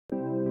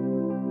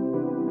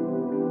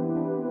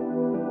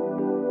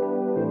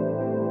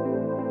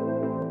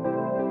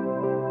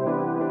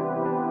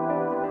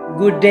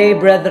Good day,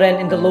 brethren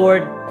in the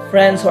Lord,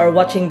 friends who are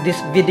watching this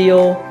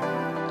video.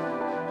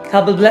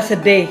 Have a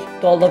blessed day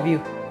to all of you.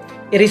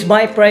 It is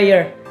my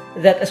prayer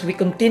that as we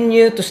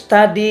continue to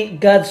study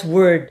God's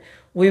Word,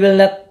 we will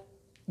not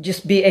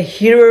just be a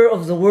hearer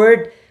of the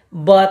Word,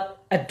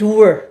 but a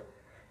doer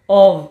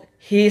of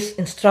His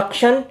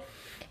instruction,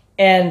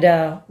 and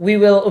we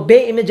will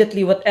obey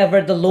immediately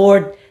whatever the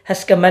Lord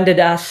has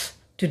commanded us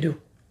to do.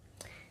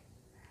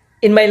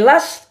 In my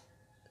last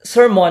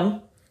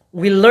sermon,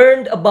 we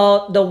learned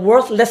about the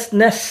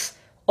worthlessness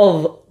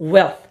of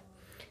wealth.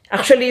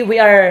 Actually, we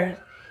are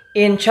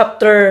in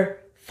chapter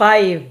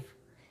 5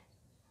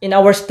 in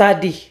our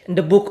study in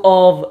the book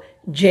of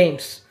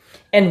James.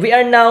 And we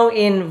are now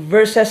in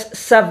verses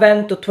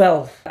 7 to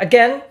 12.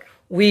 Again,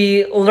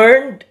 we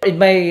learned in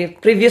my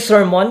previous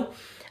sermon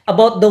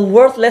about the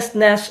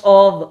worthlessness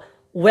of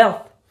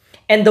wealth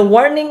and the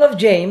warning of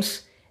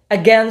James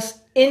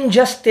against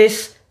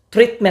injustice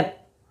treatment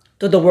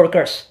to the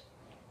workers.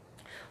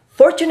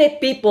 Fortunate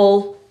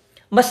people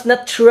must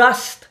not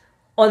trust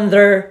on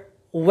their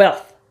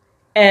wealth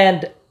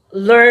and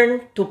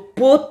learn to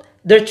put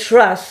their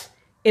trust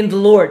in the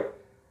Lord.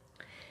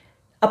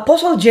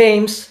 Apostle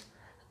James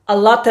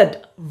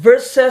allotted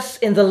verses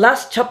in the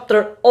last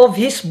chapter of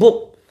his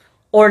book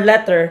or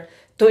letter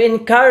to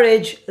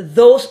encourage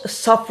those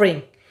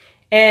suffering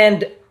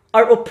and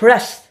are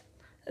oppressed,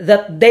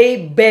 that they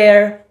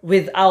bear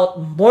without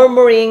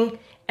murmuring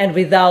and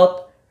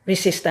without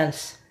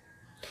resistance.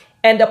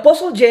 And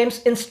Apostle James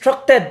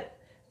instructed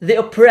the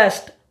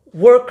oppressed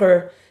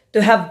worker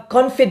to have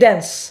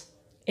confidence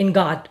in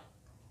God.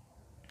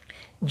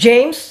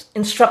 James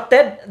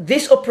instructed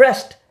these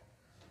oppressed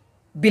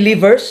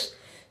believers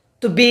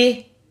to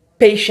be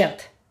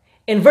patient.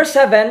 In verse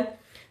 7,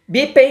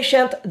 "Be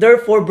patient,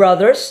 therefore,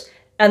 brothers,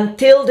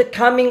 until the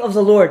coming of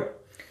the Lord.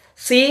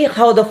 See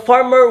how the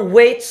farmer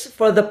waits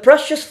for the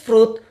precious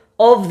fruit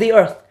of the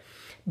earth,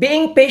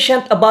 being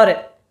patient about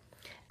it,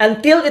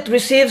 until it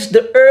receives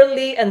the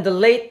early and the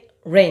late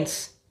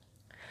rains."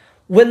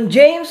 When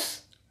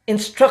James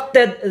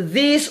instructed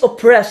these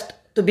oppressed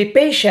to be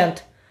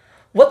patient,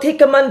 what he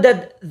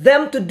commanded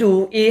them to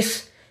do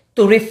is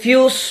to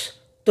refuse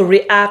to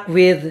react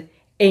with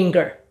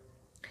anger.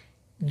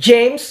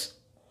 James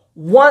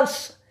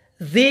wants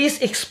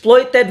these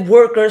exploited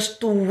workers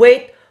to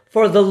wait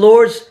for the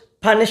Lord's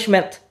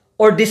punishment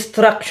or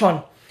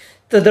destruction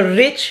to the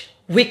rich,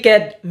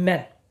 wicked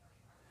men.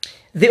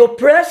 The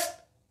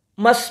oppressed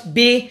must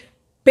be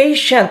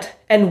patient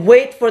and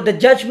wait for the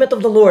judgment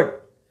of the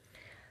Lord.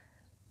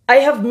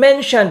 I have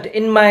mentioned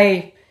in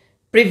my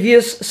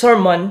previous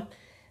sermon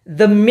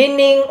the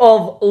meaning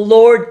of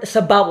Lord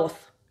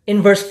Sabaoth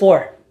in verse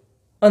 4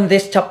 on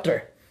this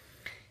chapter.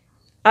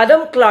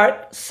 Adam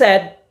Clarke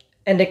said,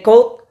 and I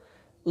quote,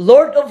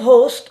 "Lord of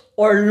hosts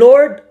or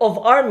Lord of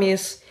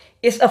armies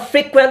is a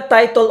frequent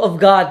title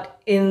of God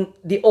in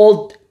the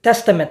Old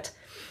Testament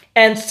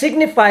and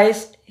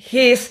signifies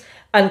His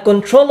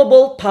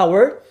uncontrollable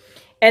power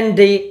and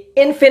the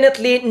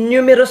infinitely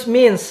numerous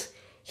means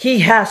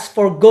He has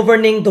for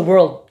governing the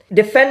world,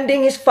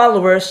 defending His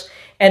followers,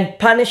 and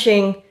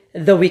punishing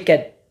the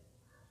wicked."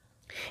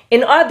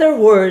 In other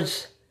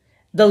words,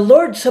 the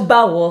Lord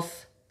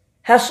Sabaoth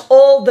has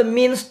all the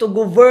means to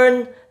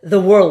govern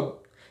the world,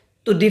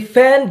 to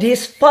defend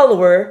His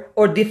follower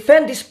or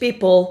defend His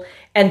people,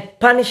 and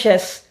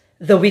punishes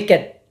the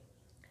wicked.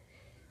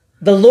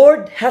 The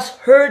Lord has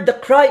heard the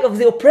cry of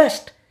the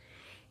oppressed.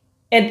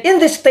 And in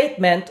this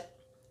statement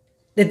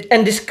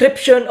and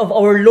description of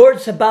our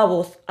Lord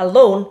Sabaoth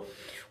alone,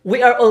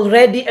 we are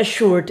already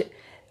assured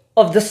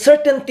of the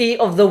certainty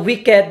of the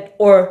wicked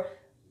or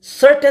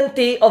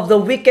certainty of the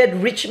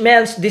wicked rich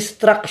man's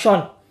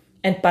destruction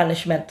and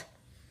punishment.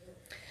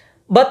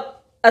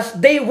 But as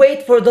they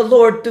wait for the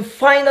Lord to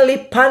finally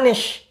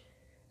punish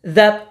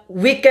that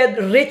wicked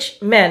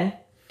rich man,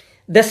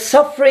 the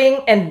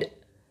suffering and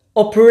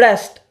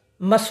oppressed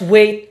must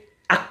wait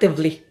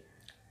actively.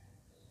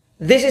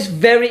 This is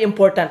very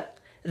important,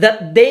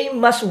 that they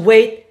must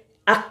wait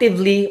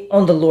actively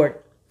on the Lord.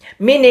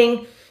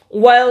 Meaning,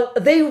 while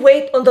they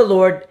wait on the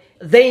Lord,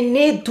 they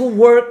need to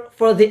work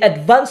for the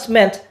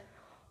advancement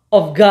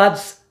of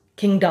God's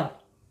kingdom.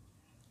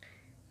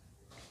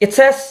 It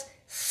says,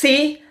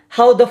 "See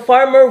how the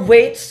farmer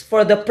waits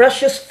for the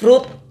precious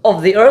fruit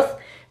of the earth,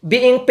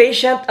 being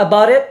patient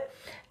about it,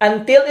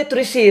 until it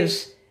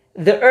receives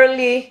the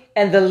early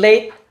and the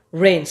late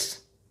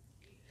rains."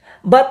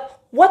 But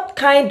what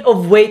kind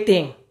of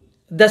waiting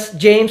does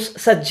James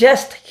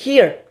suggest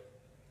here?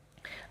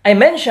 I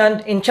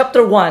mentioned in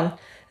chapter 1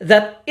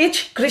 that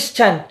each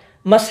Christian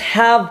must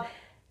have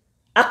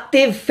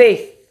active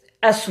faith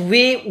as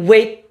we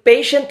wait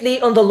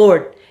patiently on the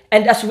Lord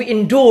and as we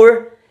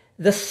endure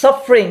the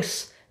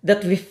sufferings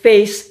that we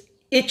face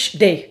each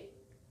day.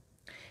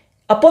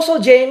 Apostle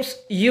James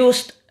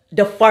used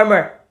the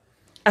farmer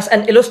as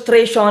an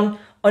illustration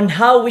on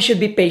how we should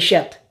be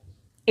patient.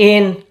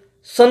 In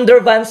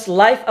Sundervan's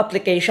life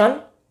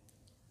application,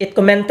 it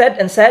commented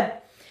and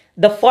said,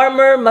 "The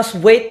farmer must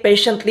wait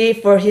patiently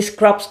for his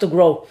crops to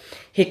grow.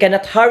 He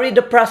cannot hurry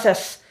the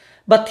process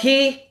but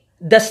he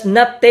does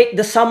not take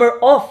the summer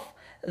off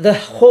the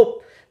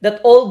hope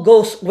that all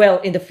goes well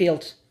in the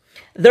fields.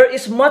 There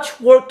is much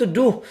work to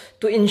do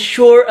to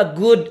ensure a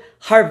good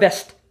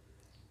harvest.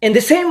 In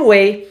the same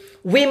way,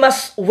 we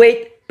must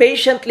wait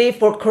patiently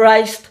for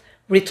Christ's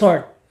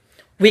return.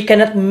 We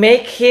cannot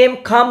make him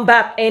come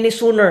back any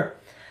sooner,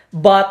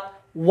 but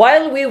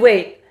while we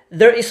wait,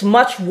 there is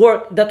much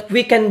work that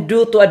we can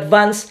do to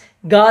advance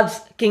God's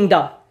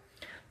kingdom.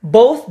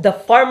 Both the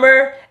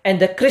farmer and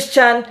the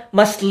Christian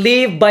must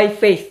live by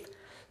faith,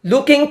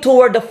 looking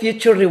toward the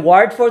future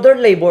reward for their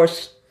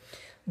labors.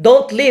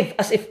 Don't live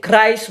as if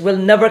Christ will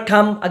never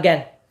come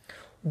again.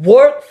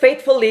 Work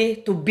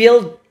faithfully to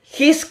build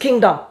his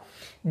kingdom.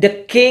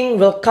 The king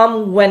will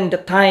come when the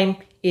time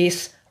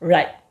is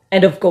right.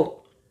 End of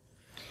quote.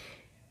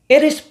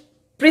 It is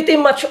pretty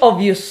much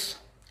obvious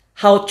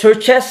how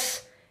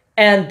churches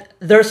and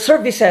their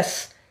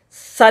services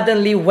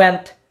suddenly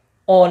went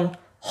on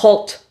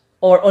halt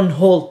or on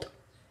hold.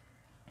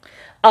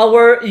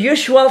 Our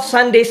usual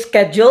Sunday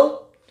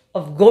schedule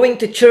of going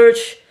to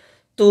church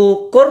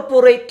to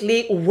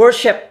corporately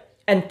worship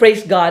and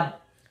praise God,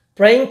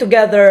 praying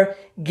together,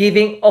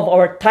 giving of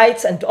our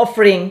tithes and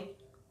offering,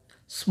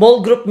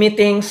 small group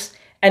meetings,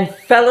 and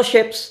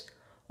fellowships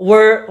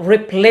were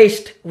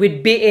replaced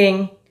with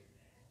being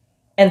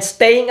and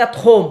staying at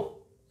home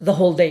the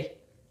whole day.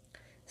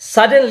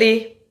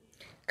 Suddenly,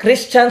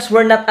 Christians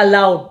were not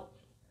allowed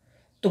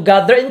to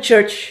gather in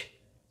church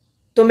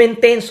to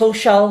maintain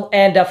social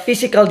and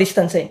physical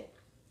distancing.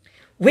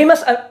 We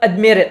must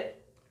admit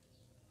it.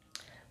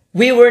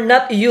 We were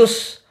not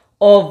used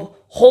of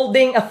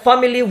holding a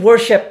family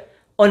worship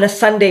on a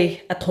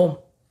Sunday at home.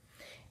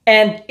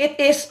 And it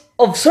is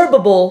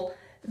observable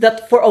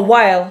that for a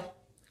while,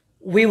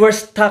 we were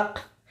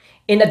stuck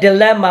in a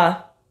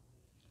dilemma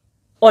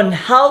on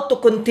how to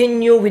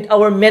continue with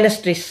our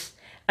ministries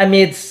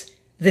amidst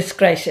this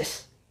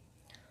crisis.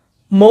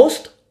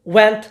 Most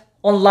went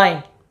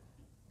online,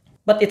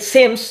 but it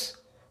seems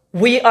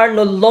we are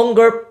no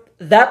longer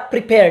that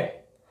prepared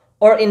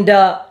or in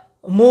the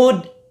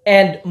mood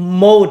and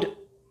mode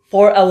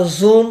for our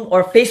Zoom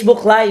or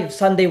Facebook Live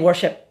Sunday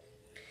worship.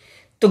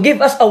 To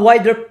give us a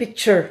wider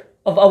picture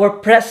of our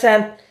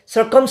present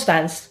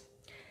circumstance,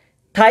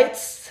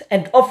 tithes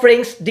and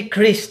offerings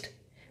decreased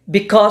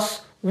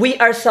because we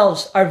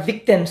ourselves are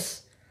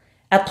victims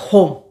at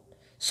home.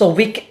 So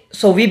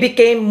we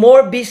became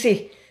more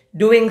busy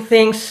doing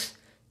things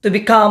to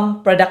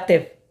become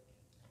productive.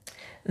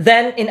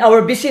 Then in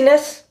our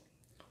busyness,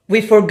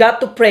 we forgot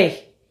to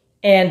pray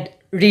and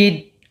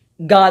read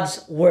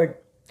God's word.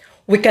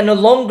 We can no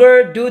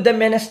longer do the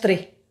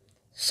ministry.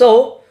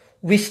 So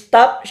we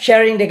stopped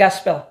sharing the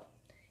gospel.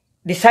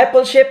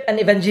 Discipleship and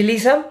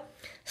evangelism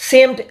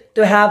seemed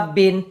to have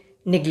been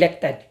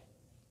neglected.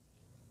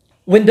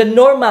 When the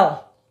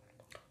normal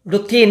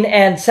routine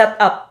and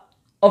setup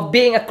of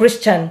being a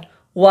Christian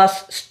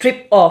was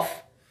stripped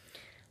off,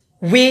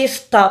 we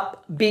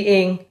stopped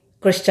being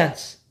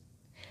Christians.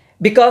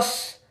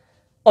 Because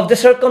of the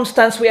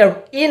circumstance we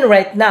are in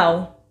right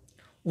now,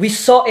 we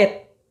saw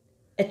it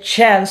a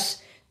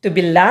chance to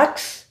be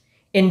lax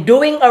in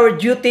doing our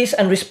duties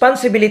and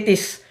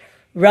responsibilities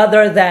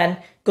rather than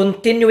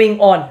continuing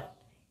on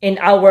in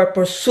our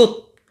pursuit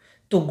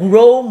to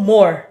grow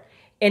more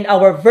in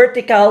our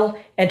vertical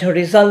and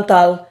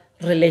horizontal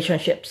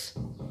relationships.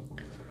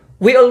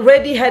 We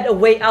already had a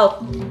way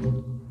out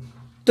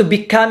to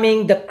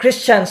becoming the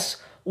Christians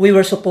we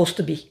were supposed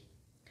to be.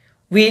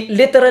 We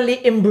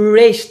literally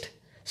embraced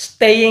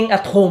staying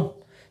at home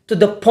to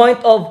the point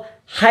of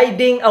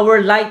hiding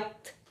our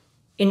light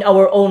in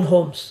our own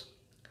homes.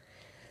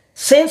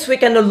 Since we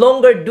can no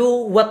longer do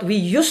what we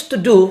used to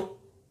do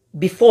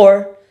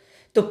before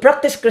to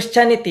practice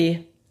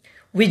Christianity,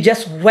 we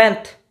just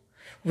went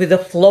with the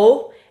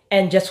flow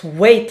and just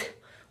wait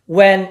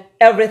when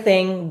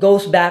everything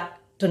goes back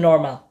to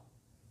normal.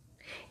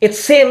 It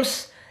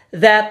seems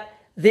that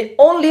the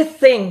only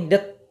thing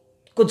that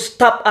could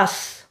stop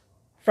us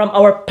from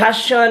our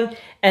passion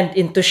and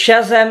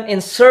enthusiasm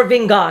in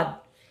serving God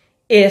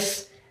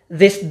is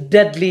this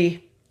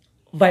deadly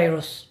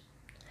virus.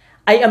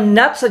 I am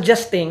not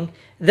suggesting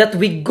that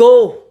we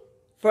go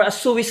for a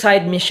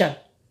suicide mission,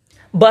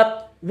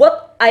 but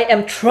what I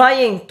am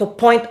trying to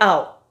point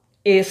out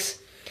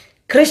is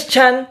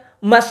Christians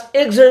must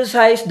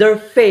exercise their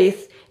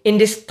faith in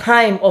this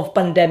time of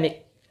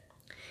pandemic.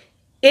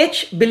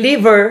 Each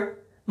believer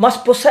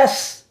must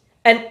possess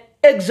and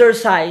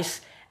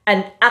exercise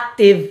an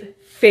active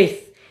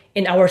faith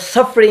in our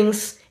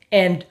sufferings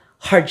and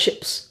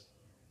hardships.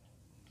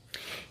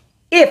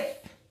 If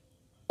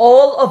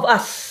all of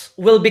us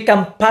will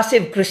become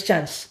passive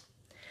Christians,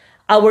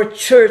 our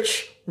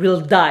church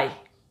will die.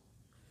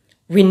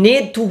 We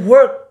need to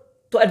work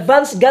to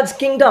advance God's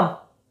kingdom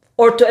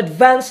or to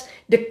advance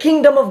the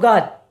kingdom of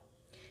God.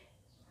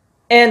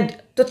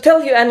 And to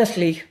tell you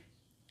honestly,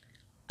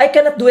 I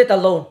cannot do it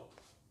alone.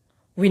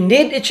 We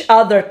need each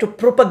other to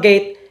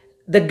propagate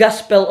the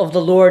gospel of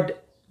the Lord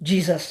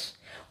Jesus.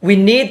 We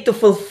need to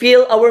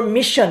fulfill our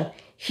mission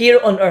here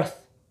on earth.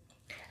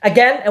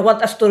 Again, I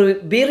want us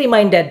to be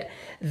reminded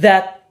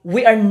that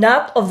we are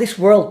not of this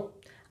world.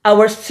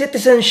 Our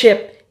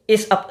citizenship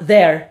is up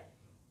there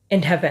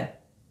in heaven.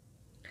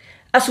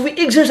 As we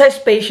exercise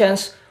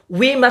patience,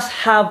 we must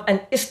have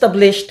an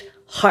established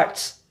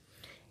hearts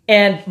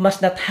and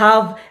must not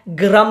have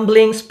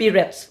grumbling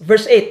spirits.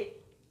 Verse 8,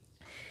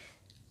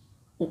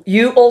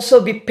 you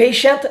also be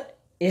patient,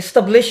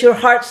 establish your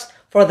hearts,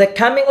 for the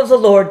coming of the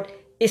Lord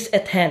is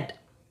at hand.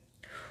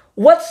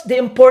 What's the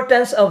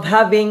importance of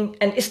having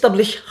an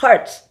established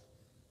heart?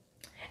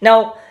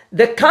 Now,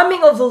 the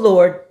coming of the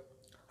Lord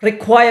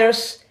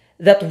requires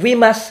that we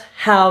must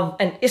have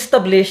an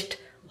established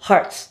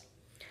hearts.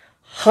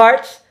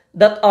 Hearts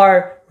that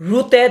are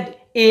rooted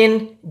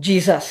in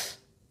Jesus.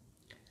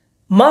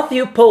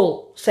 Matthew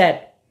Paul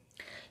said,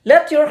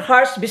 "Let your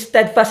hearts be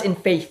steadfast in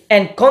faith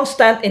and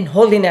constant in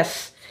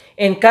holiness,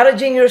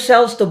 encouraging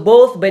yourselves to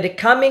both by the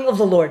coming of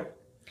the Lord.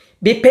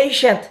 Be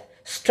patient,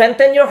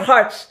 strengthen your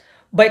hearts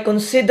by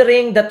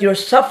considering that your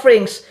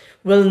sufferings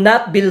will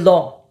not be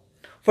long.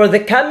 For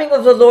the coming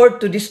of the Lord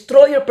to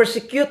destroy your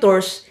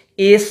persecutors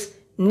is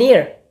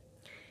near."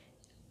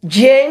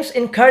 James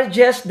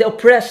encourages the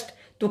oppressed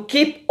to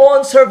keep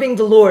on serving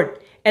the Lord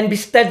and be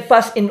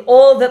steadfast in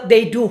all that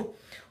they do.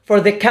 For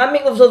the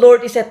coming of the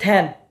Lord is at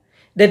hand,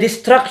 the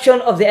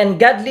destruction of the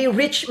ungodly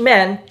rich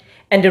man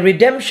and the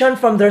redemption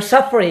from their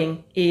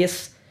suffering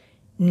is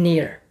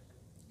near.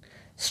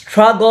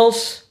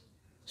 Struggles,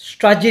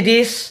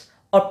 tragedies,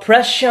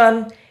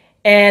 oppression,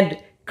 and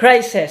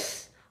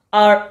crisis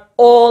are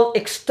all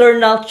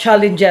external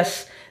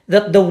challenges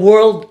that the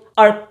world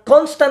are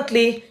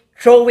constantly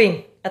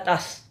throwing at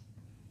us.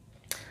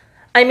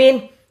 I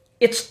mean,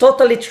 it's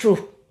totally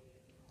true.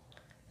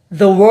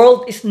 The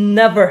world is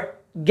never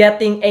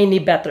getting any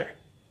better.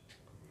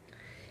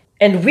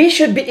 And we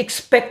should be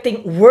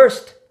expecting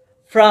worst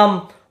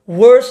from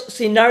worse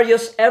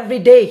scenarios every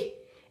day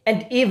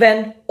and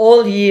even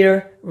all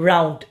year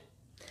round.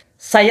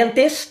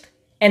 Scientists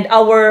and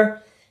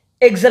our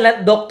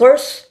excellent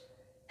doctors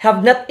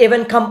have not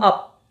even come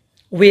up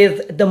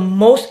with the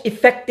most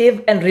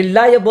effective and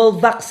reliable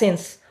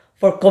vaccines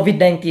for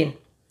COVID-19.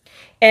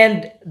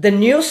 And the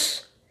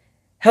news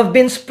have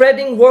been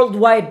spreading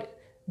worldwide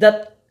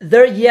that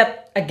there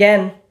yet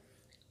again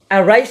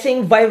are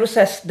rising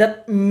viruses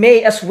that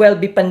may as well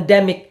be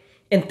pandemic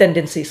in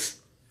tendencies.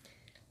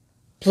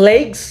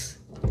 Plagues,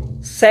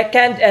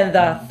 second and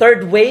the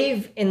third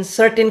wave in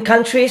certain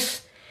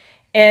countries,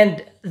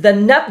 and the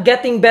not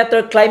getting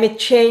better climate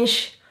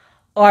change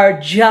are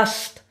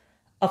just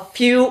a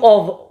few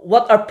of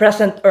what our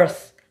present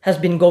earth has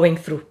been going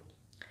through.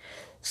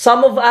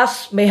 Some of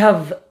us may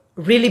have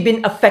really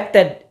been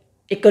affected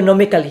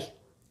economically.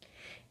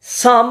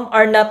 Some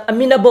are not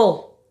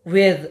amenable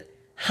with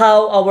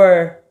how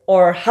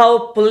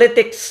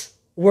politics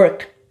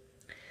work.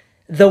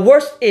 The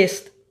worst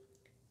is,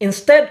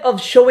 instead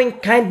of showing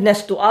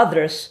kindness to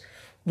others,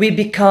 we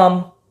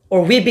became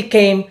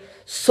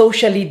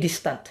socially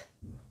distant.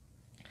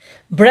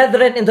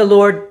 Brethren in the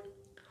Lord,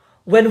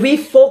 when we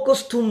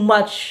focus too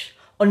much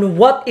on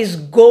what is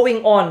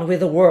going on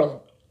with the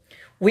world,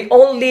 we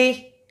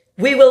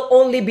will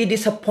only be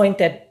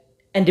disappointed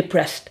and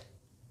depressed.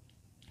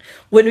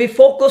 When we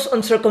focus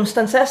on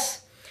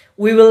circumstances,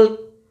 we will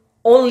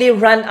only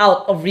run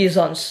out of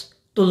reasons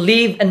to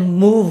live and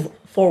move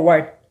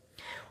forward.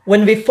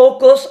 When we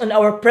focus on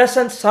our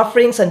present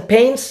sufferings and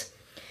pains,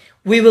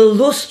 we will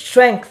lose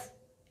strength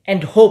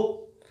and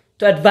hope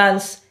to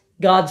advance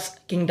God's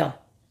kingdom.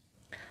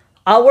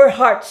 Our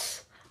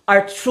hearts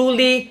are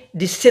truly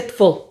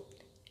deceitful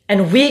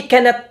and we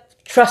cannot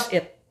trust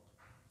it.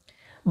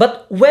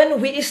 But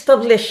when we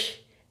establish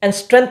and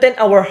strengthen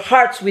our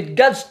hearts with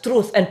God's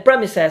truth and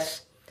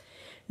promises,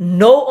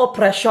 no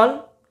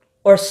oppression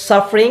or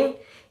suffering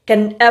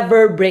can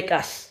ever break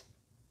us.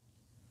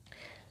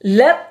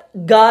 Let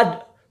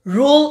God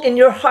rule in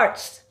your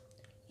hearts.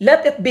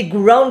 Let it be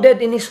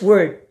grounded in His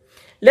Word.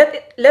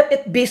 Let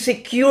it be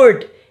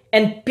secured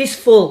and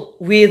peaceful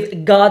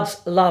with God's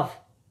love.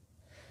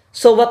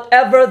 So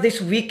whatever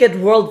this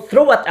wicked world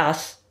throw at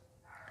us,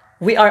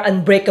 we are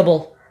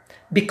unbreakable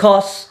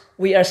because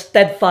we are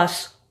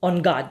steadfast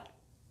on God.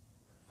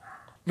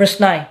 Verse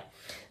 9,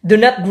 do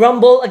not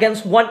grumble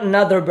against one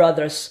another,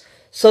 brothers,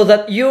 so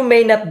that you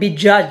may not be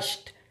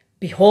judged.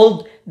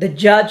 Behold, the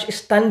judge is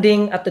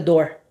standing at the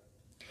door.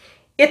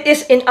 It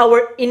is in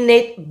our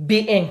innate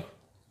being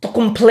to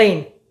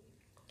complain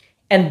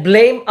and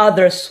blame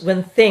others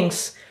when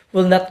things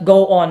will not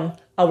go on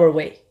our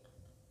way.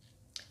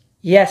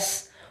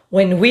 Yes,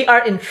 when we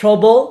are in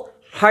trouble,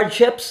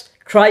 hardships,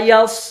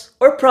 trials,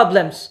 or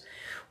problems,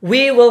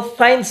 we will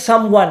find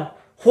someone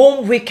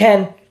whom we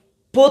can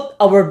put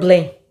our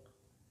blame.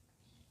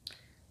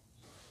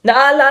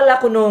 Naalala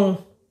ko nung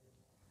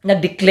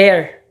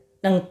nag-declare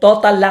ng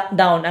total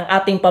lockdown ang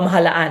ating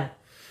pamahalaan.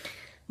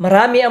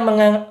 Marami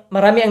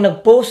ang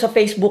nag-post sa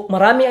Facebook,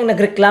 marami ang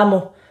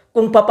nagreklamo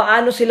kung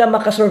papaano sila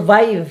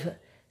makasurvive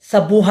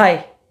sa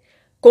buhay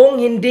kung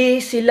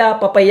hindi sila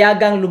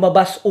papayagang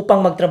lumabas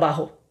upang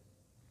magtrabaho.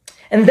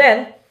 And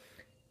then,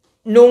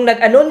 nung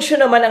nag-anunsyo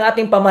naman ang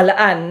ating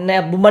pamahalaan na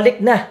bumalik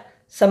na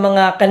sa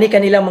mga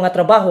kani-kanilang mga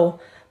trabaho,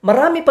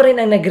 marami pa rin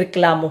ang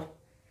nagreklamo.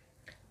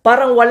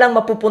 Parang walang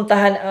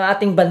mapupuntahan ang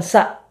ating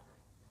bansa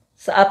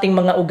sa ating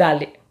mga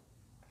ugali.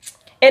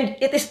 And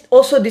it is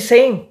also the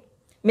same.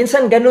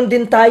 Minsan ganun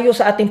din tayo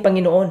sa ating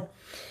Panginoon.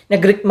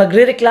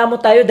 Magrereklamo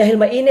tayo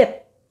dahil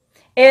mainit.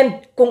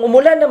 And kung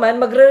umulan naman,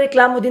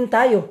 magrereklamo din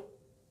tayo.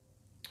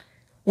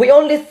 We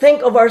only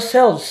think of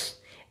ourselves.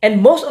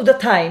 And most of the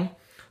time,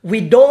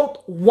 we don't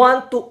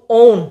want to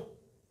own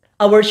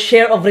our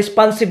share of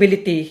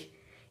responsibility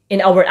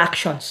in our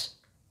actions.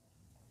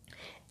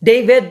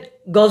 David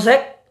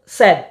Gozek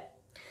said,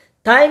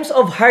 "Times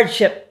of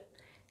hardship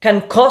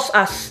can cause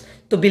us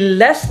to be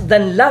less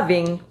than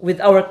loving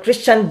with our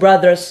Christian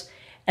brothers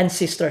and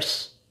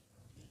sisters."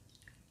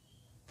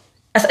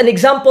 As an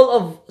example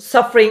of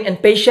suffering and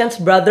patience,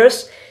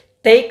 brothers,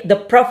 take the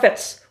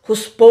prophets who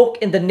spoke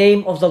in the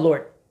name of the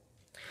Lord.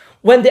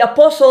 When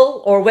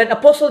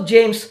Apostle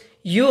James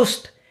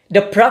used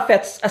the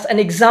prophets as an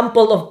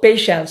example of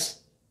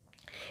patience,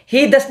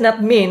 he does not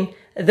mean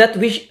that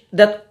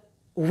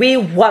we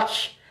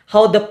watch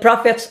how the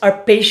prophets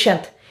are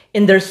patient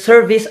in their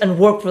service and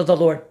work for the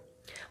Lord.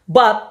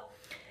 But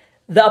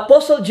the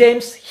Apostle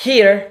James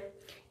here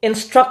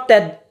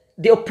instructed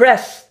the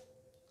oppressed,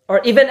 or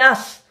even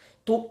us,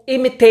 to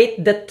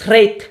imitate the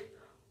trait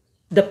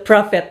the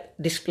prophet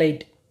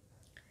displayed.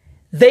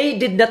 They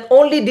did not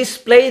only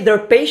display their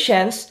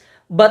patience,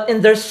 but in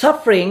their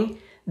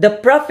suffering, the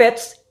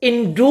prophets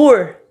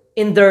endure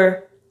in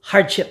their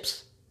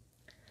hardships.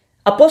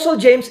 Apostle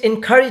James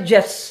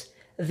encourages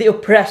the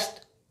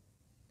oppressed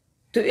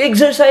to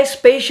exercise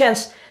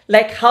patience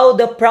like how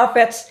the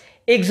prophets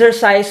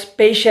exercise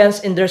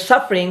patience in their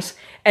sufferings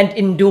and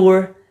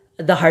endure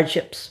the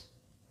hardships.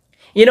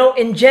 You know,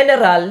 in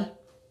general,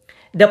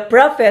 the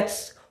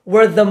prophets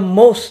were the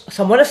most,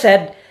 someone has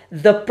said,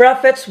 the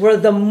prophets were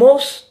the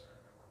most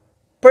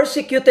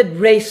persecuted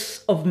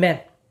race of men.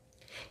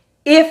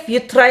 If you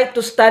try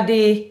to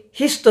study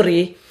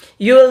history,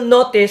 you will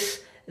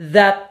notice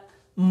that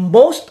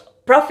most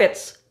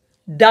prophets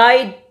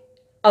died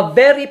a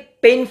very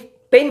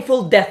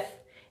painful death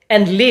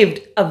and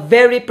lived a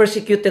very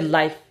persecuted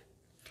life.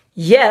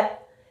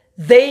 Yet,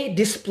 they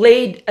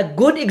displayed a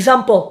good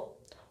example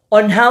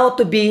on how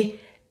to be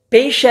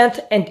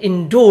patient and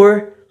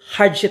endure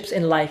hardships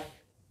in life.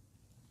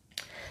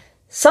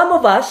 Some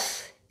of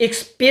us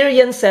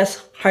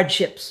experiences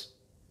hardships.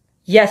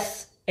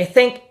 Yes, I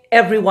think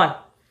everyone.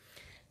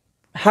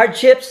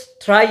 Hardships,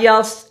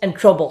 trials, and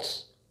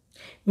troubles.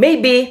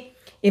 Maybe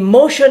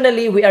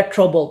emotionally we are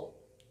troubled,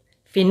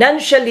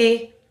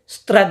 financially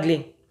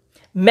struggling,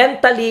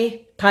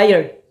 mentally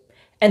tired,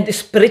 and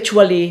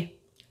spiritually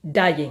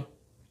dying.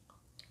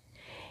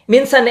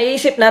 Minsan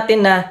naisip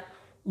natin na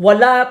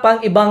wala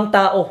pang ibang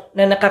tao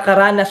na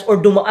nakakaranas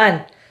or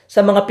dumaan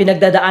sa mga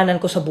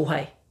pinagdadaanan ko sa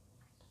buhay.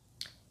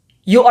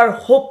 You are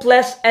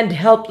hopeless and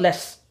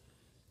helpless.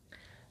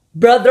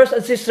 Brothers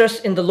and sisters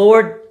in the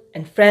Lord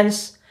and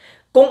friends,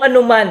 kung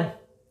ano man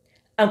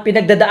ang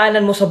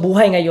pinagdadaanan mo sa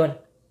buhay ngayon,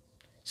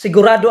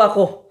 sigurado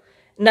ako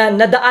na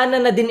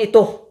nadaanan na din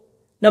ito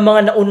ng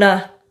mga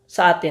nauna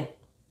sa atin.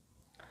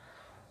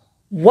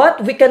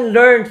 What we can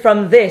learn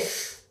from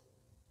this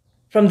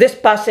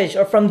passage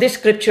or from this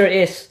scripture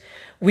is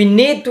we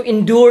need to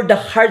endure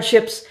the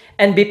hardships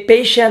and be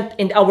patient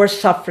in our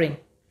suffering.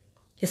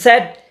 He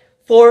said,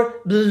 "For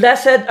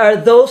blessed are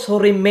those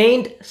who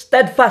remained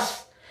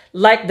steadfast,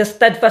 like the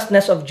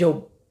steadfastness of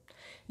Job."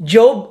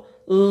 Job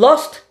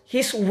lost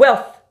his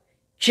wealth,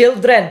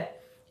 children,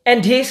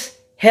 and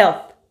his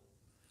health.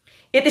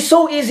 It is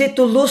so easy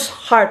to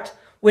lose heart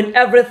when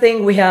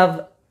everything we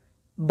have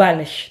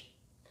vanished.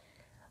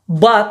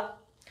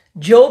 But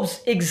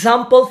Job's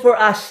example for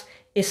us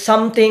is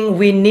something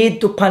we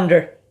need to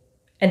ponder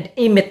and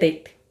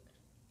imitate.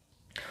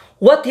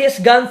 What he has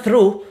gone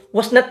through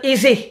was not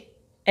easy,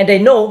 and I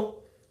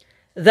know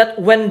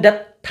that when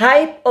that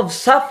type of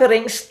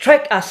suffering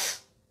strike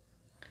us,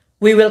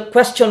 we will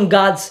question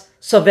God's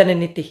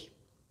sovereignty.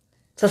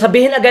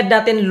 Sasabihin agad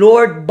natin,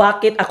 "Lord,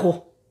 bakit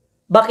ako?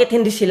 Bakit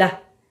hindi sila?"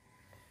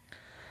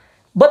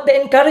 But the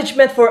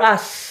encouragement for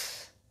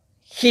us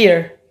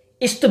here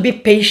is to be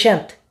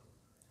patient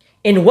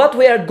in what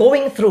we are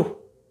going through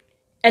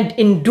and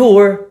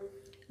endure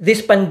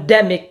this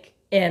pandemic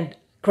and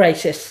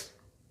crisis.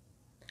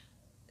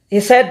 He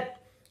said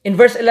in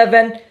verse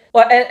 11,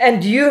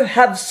 "And you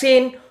have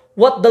seen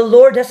what the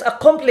Lord has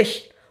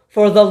accomplished,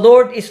 for the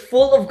Lord is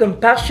full of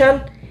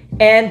compassion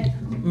and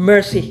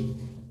mercy."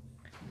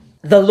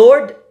 The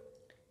Lord,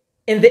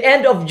 in the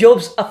end of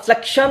Job's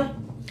affliction,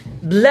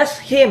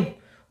 blessed him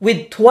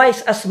with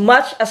twice as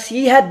much as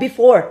he had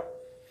before,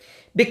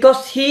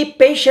 because he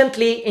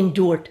patiently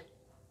endured.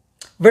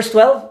 Verse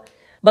 12,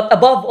 "But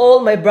above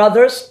all, my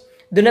brothers,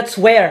 do not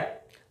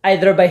swear,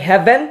 either by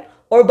heaven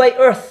or by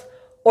earth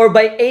or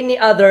by any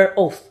other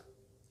oath.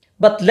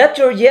 But let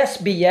your yes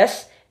be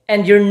yes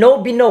and your no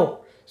be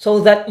no,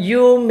 so that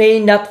you may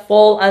not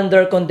fall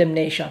under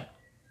condemnation."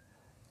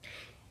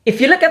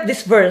 If you look at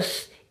this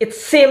verse, it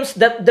seems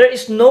that there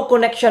is no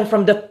connection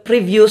from the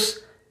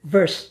previous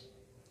verse.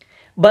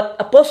 But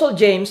Apostle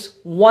James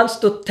wants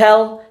to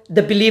tell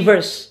the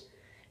believers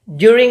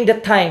during the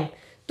time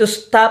to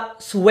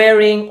stop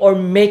swearing or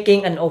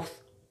making an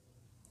oath.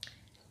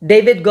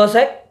 David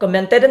Gozek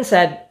commented and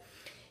said,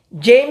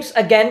 James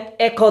again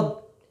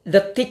echoed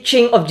the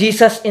teaching of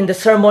Jesus in the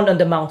Sermon on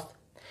the Mount.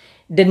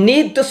 The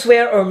need to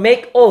swear or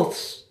make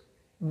oaths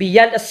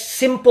beyond a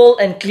simple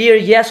and clear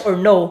yes or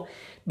no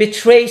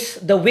betrays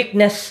the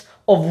weakness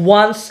of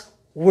one's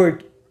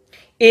word.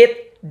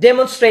 It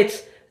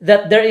demonstrates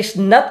that there is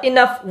not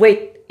enough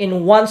weight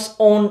in one's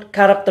own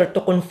character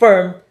to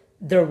confirm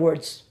their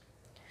words.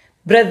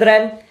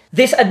 Brethren,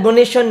 this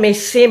admonition may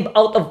seem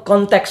out of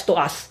context to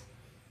us.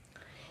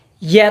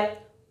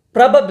 Yet,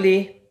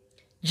 probably,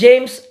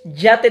 James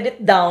jotted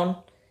it down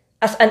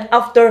as an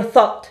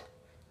afterthought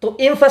to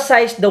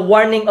emphasize the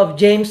warning of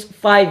James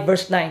 5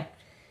 verse 9,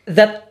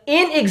 that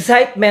in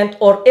excitement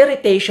or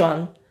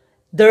irritation,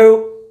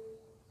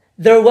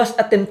 there was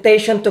a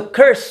temptation to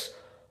curse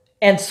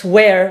and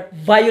swear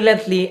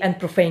violently and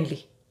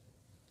profanely.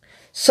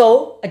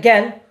 So,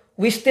 again,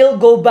 we still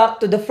go back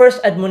to the first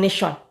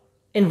admonition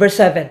in verse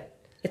 7.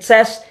 It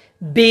says,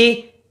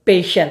 be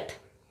patient.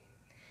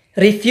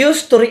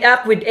 Refuse to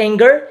react with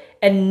anger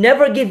and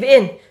never give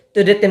in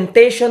to the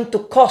temptation to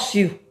cause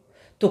you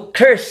to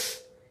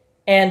curse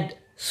and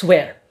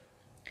swear.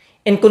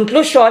 In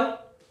conclusion,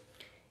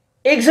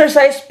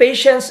 exercise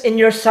patience in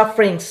your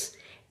sufferings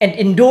and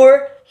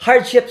endure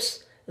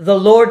hardships the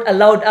Lord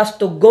allowed us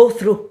to go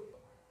through.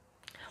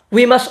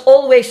 We must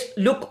always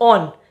look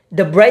on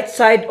the bright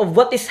side of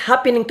what is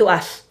happening to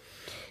us.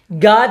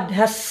 God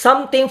has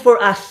something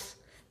for us.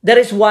 That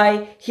is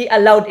why He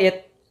allowed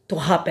it to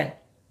happen.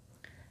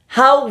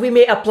 How we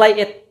may apply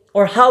it,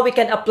 or how we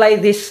can apply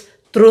this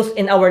truth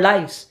in our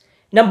lives.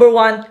 Number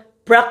one,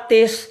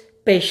 practice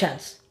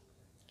patience.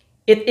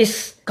 It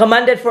is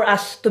commanded for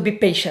us to be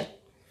patient.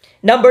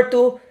 Number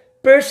two,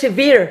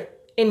 persevere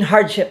in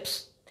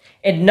hardships.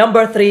 And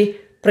number three,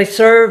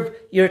 preserve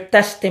your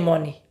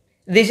testimony.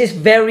 This is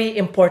very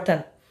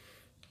important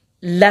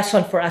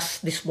lesson for us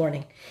this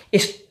morning.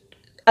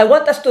 I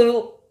want us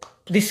to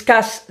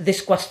discuss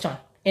this question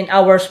in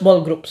our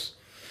small groups.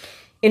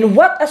 In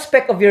what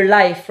aspect of your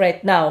life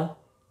right now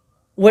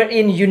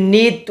wherein you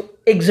need to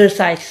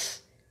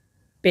exercise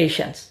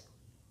patience?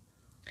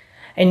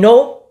 I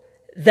know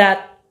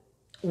that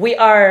we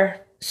are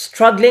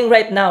struggling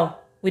right now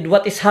with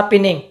what is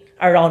happening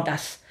around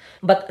us.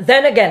 But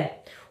then again,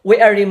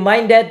 we are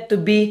reminded to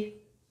be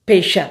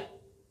patient.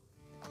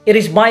 It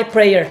is my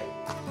prayer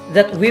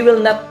that we will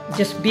not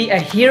just be a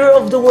hearer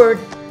of the word,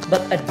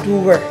 but a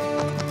doer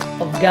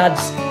of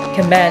God's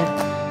command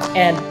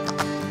and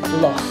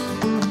laws.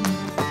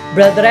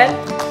 Brethren,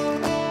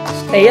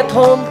 stay at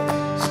home,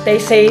 stay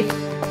safe,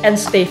 and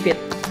stay fit.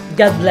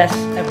 God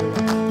bless.